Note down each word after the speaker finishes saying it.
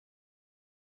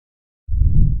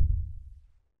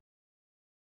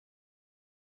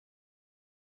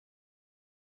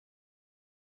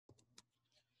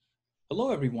Hello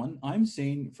everyone, I'm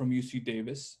Zain from UC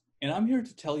Davis, and I'm here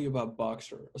to tell you about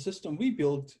Boxer, a system we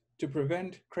built to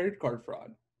prevent credit card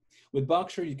fraud. With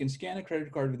Boxer, you can scan a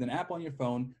credit card with an app on your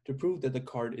phone to prove that the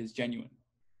card is genuine.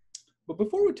 But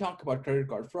before we talk about credit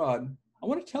card fraud, I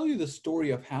want to tell you the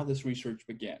story of how this research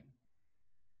began.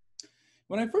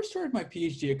 When I first started my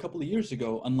PhD a couple of years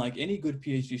ago, unlike any good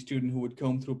PhD student who would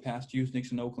comb through past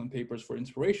USENIX and Oakland papers for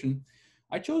inspiration,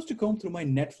 I chose to comb through my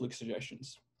Netflix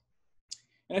suggestions.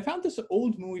 And I found this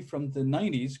old movie from the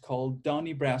 90s called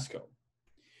Donnie Brasco.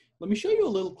 Let me show you a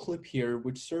little clip here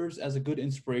which serves as a good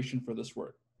inspiration for this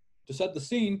work. To set the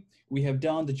scene, we have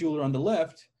Don the jeweler on the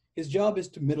left. His job is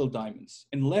to middle diamonds,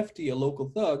 and Lefty, a local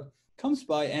thug, comes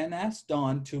by and asks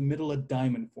Don to middle a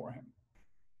diamond for him.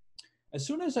 As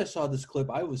soon as I saw this clip,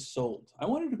 I was sold. I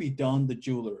wanted to be Don the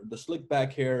jeweler, the slick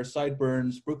back hair,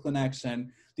 sideburns, Brooklyn accent,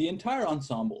 the entire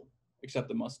ensemble, except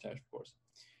the mustache, of course.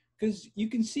 Because you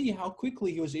can see how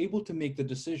quickly he was able to make the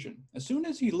decision. As soon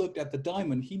as he looked at the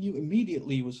diamond, he knew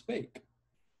immediately it was fake.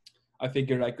 I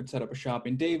figured I could set up a shop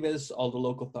in Davis, all the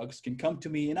local thugs can come to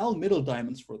me, and I'll middle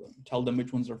diamonds for them, tell them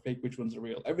which ones are fake, which ones are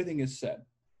real. Everything is set.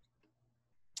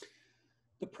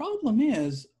 The problem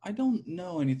is, I don't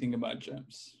know anything about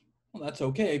gems. Well, that's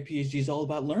okay, PhD is all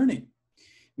about learning.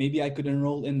 Maybe I could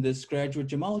enroll in this graduate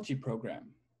gemology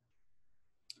program.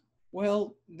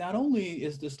 Well, not only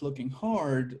is this looking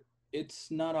hard,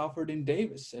 it's not offered in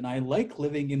Davis, and I like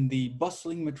living in the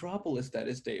bustling metropolis that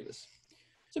is Davis.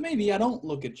 So maybe I don't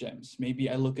look at gems. Maybe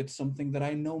I look at something that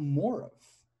I know more of.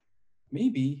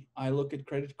 Maybe I look at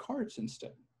credit cards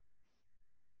instead.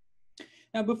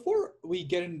 Now, before we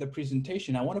get into the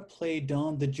presentation, I want to play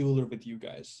Don the jeweler with you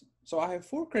guys. So I have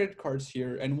 4 credit cards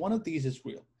here, and one of these is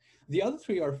real. The other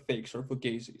 3 are fakes or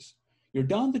fugazis. You're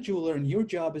Don the jeweler, and your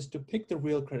job is to pick the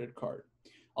real credit card.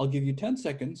 I'll give you 10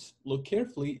 seconds, look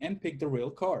carefully, and pick the real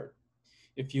card.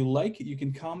 If you like, you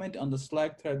can comment on the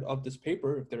Slack thread of this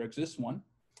paper, if there exists one,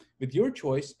 with your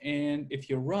choice, and if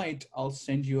you're right, I'll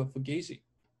send you a fugazi.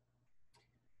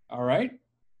 All right,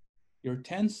 your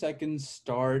 10 seconds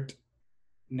start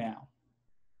now.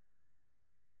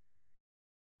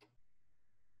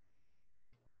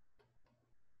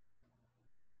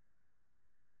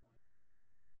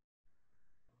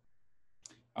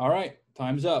 All right,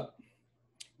 time's up.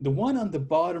 The one on the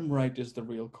bottom right is the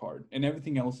real card, and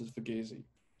everything else is fugazi.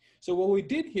 So what we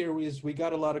did here is we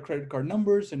got a lot of credit card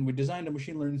numbers, and we designed a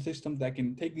machine learning system that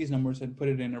can take these numbers and put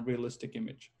it in a realistic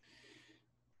image.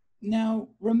 Now,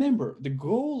 remember, the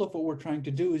goal of what we're trying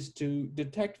to do is to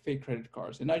detect fake credit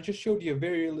cards. And I just showed you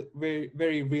a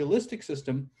very realistic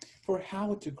system for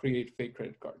how to create fake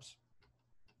credit cards.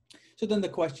 So then the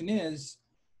question is,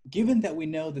 given that we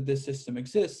know that this system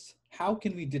exists, how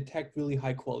can we detect really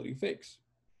high quality fakes?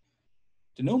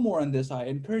 To know more on this, I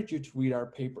encourage you to read our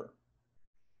paper.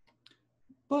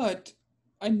 But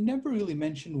I never really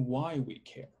mentioned why we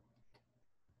care.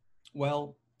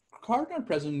 Well, card not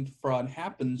present fraud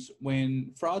happens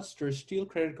when fraudsters steal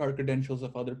credit card credentials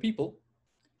of other people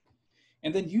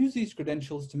and then use these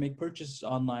credentials to make purchases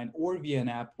online or via an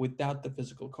app without the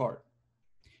physical card.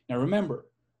 Now remember,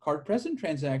 card present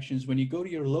transactions when you go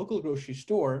to your local grocery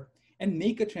store and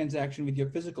make a transaction with your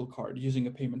physical card using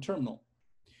a payment terminal,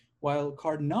 while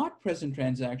card not present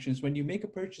transactions when you make a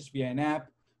purchase via an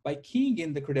app by keying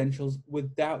in the credentials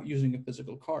without using a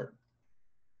physical card.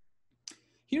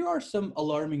 Here are some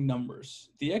alarming numbers.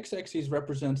 The x-axis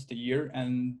represents the year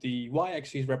and the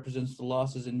y-axis represents the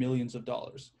losses in millions of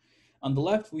dollars. On the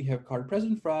left, we have card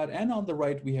present fraud, and on the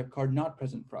right, we have card not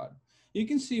present fraud. You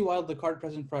can see while the card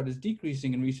present fraud is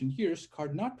decreasing in recent years,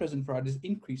 card not present fraud is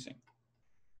increasing.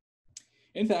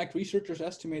 In fact, researchers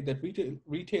estimate that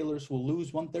retailers will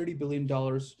lose $130 billion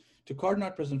to card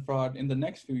not present fraud in the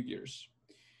next few years.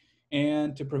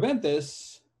 And to prevent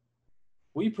this,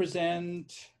 we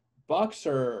present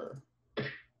Boxer.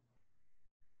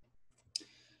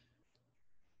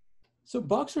 So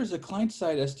Boxer is a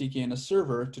client-side SDK and a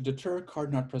server to deter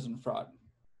card not present fraud.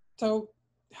 So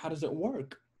how does it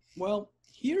work? Well,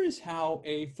 here is how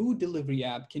a food delivery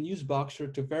app can use Boxer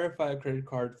to verify a credit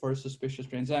card for a suspicious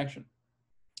transaction.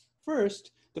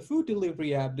 First, the food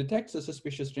delivery app detects a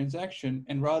suspicious transaction,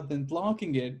 and rather than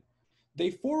blocking it,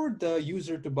 they forward the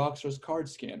user to Boxer's card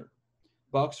scanner.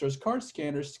 Boxer's card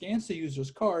scanner scans the user's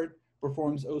card,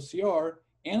 performs OCR,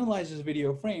 analyzes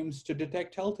video frames to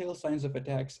detect telltale signs of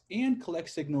attacks, and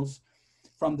collects signals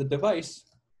from the device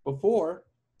before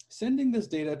sending this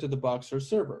data to the Boxer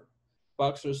server.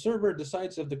 Boxer server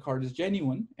decides if the card is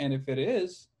genuine, and if it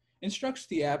is, instructs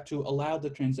the app to allow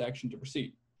the transaction to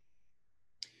proceed.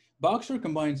 Boxer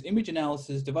combines image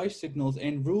analysis, device signals,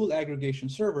 and rule aggregation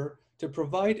server to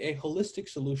provide a holistic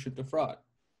solution to fraud.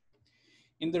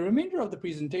 In the remainder of the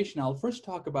presentation, I'll first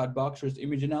talk about Boxer's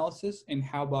image analysis and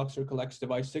how Boxer collects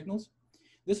device signals.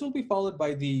 This will be followed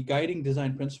by the guiding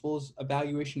design principles,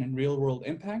 evaluation, and real-world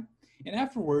impact, and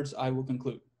afterwards, I will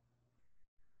conclude.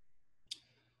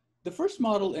 The first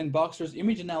model in Boxer's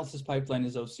image analysis pipeline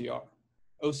is OCR.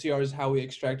 OCR is how we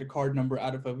extract a card number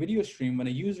out of a video stream when a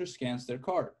user scans their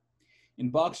card. In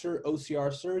Boxer,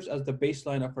 OCR serves as the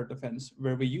baseline of our defense,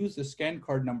 where we use the scanned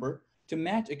card number to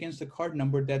match against the card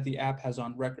number that the app has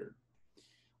on record.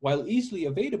 While easily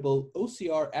available,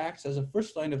 OCR acts as a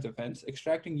first line of defense,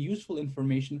 extracting useful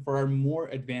information for our more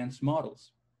advanced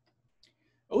models.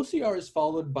 OCR is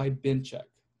followed by bin check.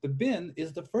 The bin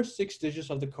is the first 6 digits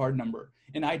of the card number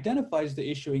and identifies the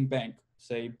issuing bank,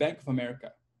 say Bank of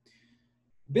America.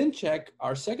 Bin check,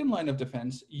 our second line of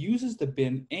defense, uses the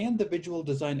bin and the visual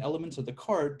design elements of the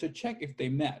card to check if they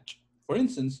match. For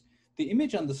instance, the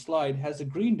image on the slide has a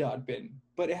green dot bin,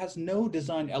 but it has no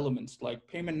design elements like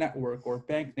payment network or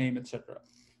bank name, etc.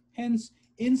 Hence,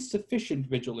 insufficient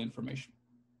visual information.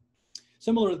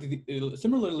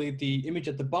 Similarly, the image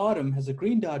at the bottom has a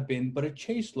green dot bin, but a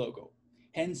Chase logo.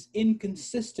 Hence,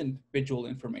 inconsistent visual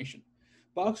information.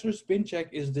 Boxer's bin check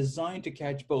is designed to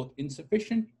catch both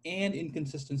insufficient and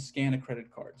inconsistent scan of credit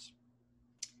cards.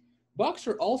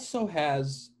 Boxer also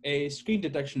has a screen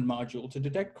detection module to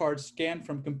detect cards scanned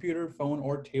from computer, phone,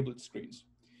 or tablet screens.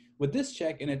 With this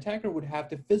check, an attacker would have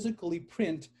to physically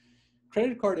print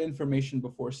credit card information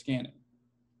before scanning.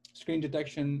 Screen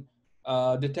detection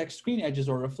detects screen edges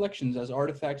or reflections as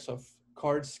artifacts of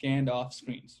cards scanned off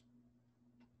screens.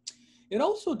 It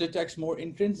also detects more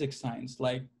intrinsic signs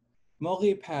like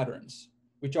Mori patterns,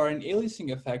 which are an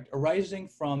aliasing effect arising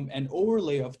from an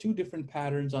overlay of 2 different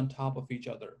patterns on top of each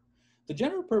other. The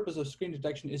general purpose of screen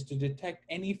detection is to detect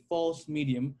any false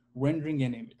medium rendering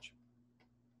an image.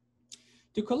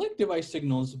 To collect device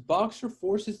signals, Boxer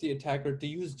forces the attacker to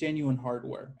use genuine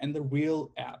hardware and the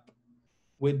real app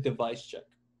with device check.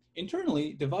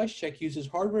 Internally, device check uses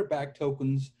hardware-backed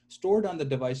tokens stored on the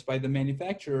device by the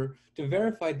manufacturer to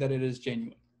verify that it is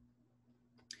genuine.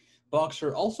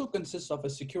 Boxer also consists of a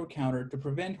secure counter to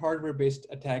prevent hardware-based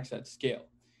attacks at scale.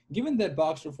 Given that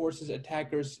Boxer forces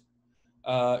attackers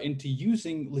into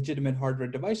using legitimate hardware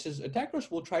devices,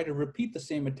 attackers will try to repeat the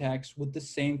same attacks with the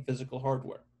same physical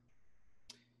hardware.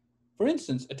 For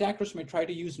instance, attackers may try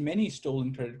to use many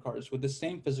stolen credit cards with the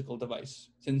same physical device,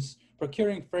 since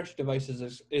procuring fresh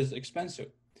devices is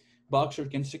expensive. Boxer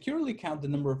can securely count the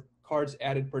number of cards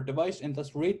added per device and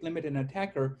thus rate limit an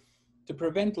attacker to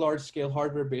prevent large-scale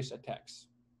hardware-based attacks.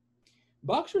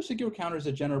 Boxer's secure counter is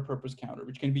a general-purpose counter,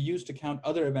 which can be used to count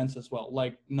other events as well,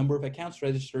 like number of accounts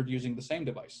registered using the same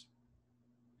device.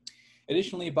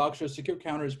 Additionally, Boxer's secure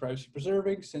counter is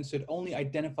privacy-preserving since it only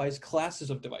identifies classes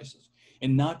of devices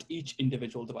and not each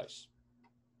individual device.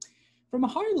 From a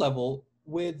higher level,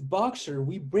 with Boxer,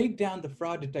 we break down the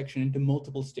fraud detection into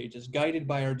multiple stages, guided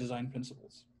by our design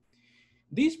principles.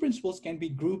 These principles can be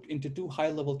grouped into 2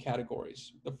 high-level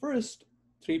categories. The first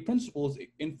 3 principles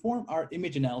inform our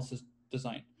image analysis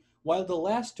design, while the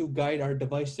last 2 guide our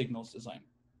device signals design.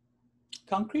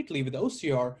 Concretely, with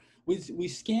OCR, we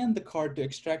scan the card to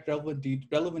extract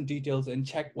relevant details and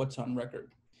check what's on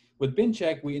record. With bin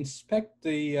check, we inspect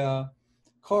the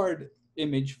card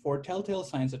image for telltale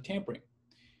signs of tampering.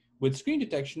 With screen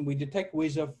detection, we detect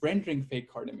ways of rendering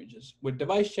fake card images. With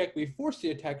device check, we force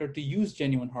the attacker to use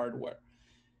genuine hardware.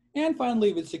 And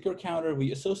finally, with secure counter,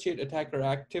 we associate attacker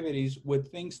activities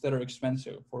with things that are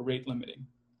expensive for rate limiting.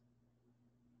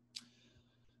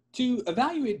 To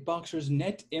evaluate Boxer's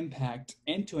net impact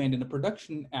end-to-end in a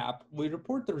production app, we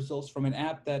report the results from an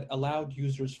app that allowed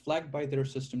users flagged by their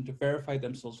system to verify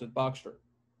themselves with Boxer.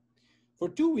 For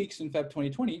 2 weeks in Feb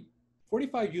 2020,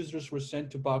 45 users were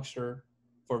sent to Boxer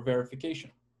for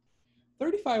verification.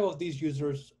 35 of these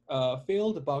users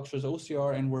failed Boxer's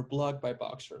OCR and were blocked by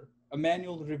Boxer. A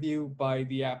manual review by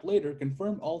the app later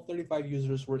confirmed all 35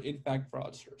 users were in fact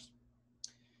fraudsters.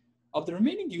 Of the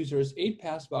remaining users, 8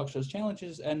 passed Boxer's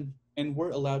challenges and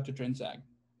were allowed to transact.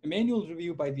 A manual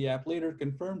review by the app later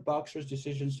confirmed Boxer's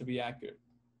decisions to be accurate.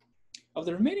 Of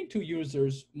the remaining 2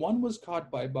 users, 1 was caught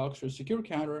by Boxer's secure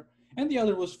counter and the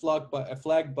other was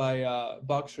flagged by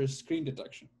Boxer's screen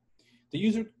detection. The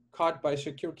user caught by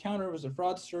secure counter was a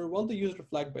fraudster, while the user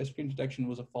flagged by screen detection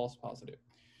was a false positive.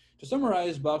 To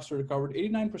summarize, Boxer recovered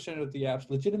 89% of the app's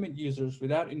legitimate users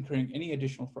without incurring any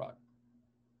additional fraud.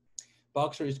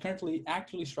 Boxer is currently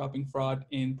actively stopping fraud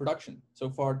in production. So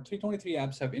far, 323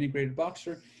 apps have integrated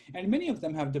Boxer, and many of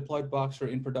them have deployed Boxer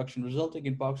in production, resulting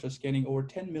in Boxer scanning over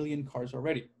 10 million cards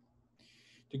already.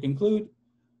 To conclude,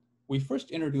 we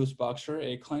first introduced Boxer,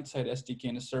 a client-side SDK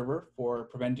and a server for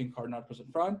preventing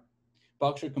card-not-present fraud.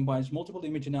 Boxer combines multiple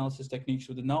image analysis techniques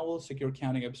with a novel secure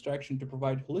counting abstraction to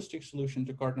provide holistic solution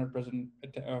to card-not-present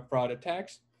fraud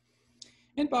attacks.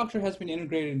 And Boxer has been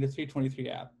integrated into 323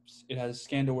 apps. It has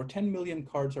scanned over 10 million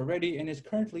cards already and is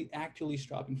currently actively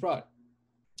stopping fraud.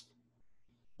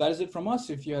 That is it from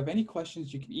us. If you have any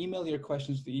questions, you can email your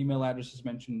questions to the email addresses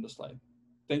mentioned in the slide.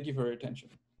 Thank you for your attention.